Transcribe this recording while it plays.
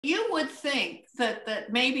You would think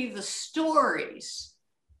that maybe the stories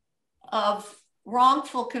of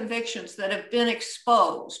wrongful convictions that have been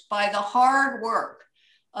exposed by the hard work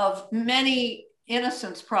of many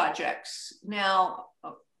innocence projects now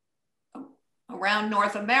around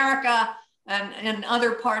North America and in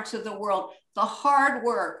other parts of the world, the hard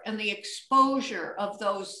work and the exposure of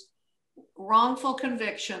those wrongful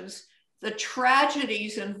convictions, the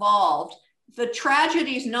tragedies involved, the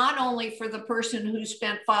tragedies not only for the person who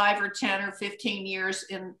spent 5 or 10 or 15 years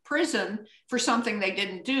in prison for something they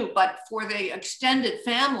didn't do, but for the extended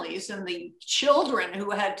families and the children who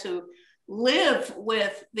had to live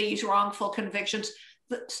with these wrongful convictions,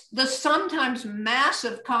 the sometimes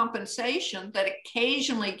massive compensation that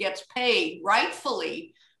occasionally gets paid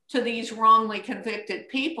rightfully to these wrongly convicted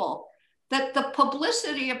people, that the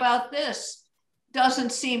publicity about this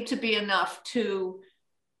doesn't seem to be enough to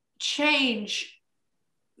change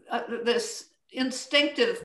this instinctive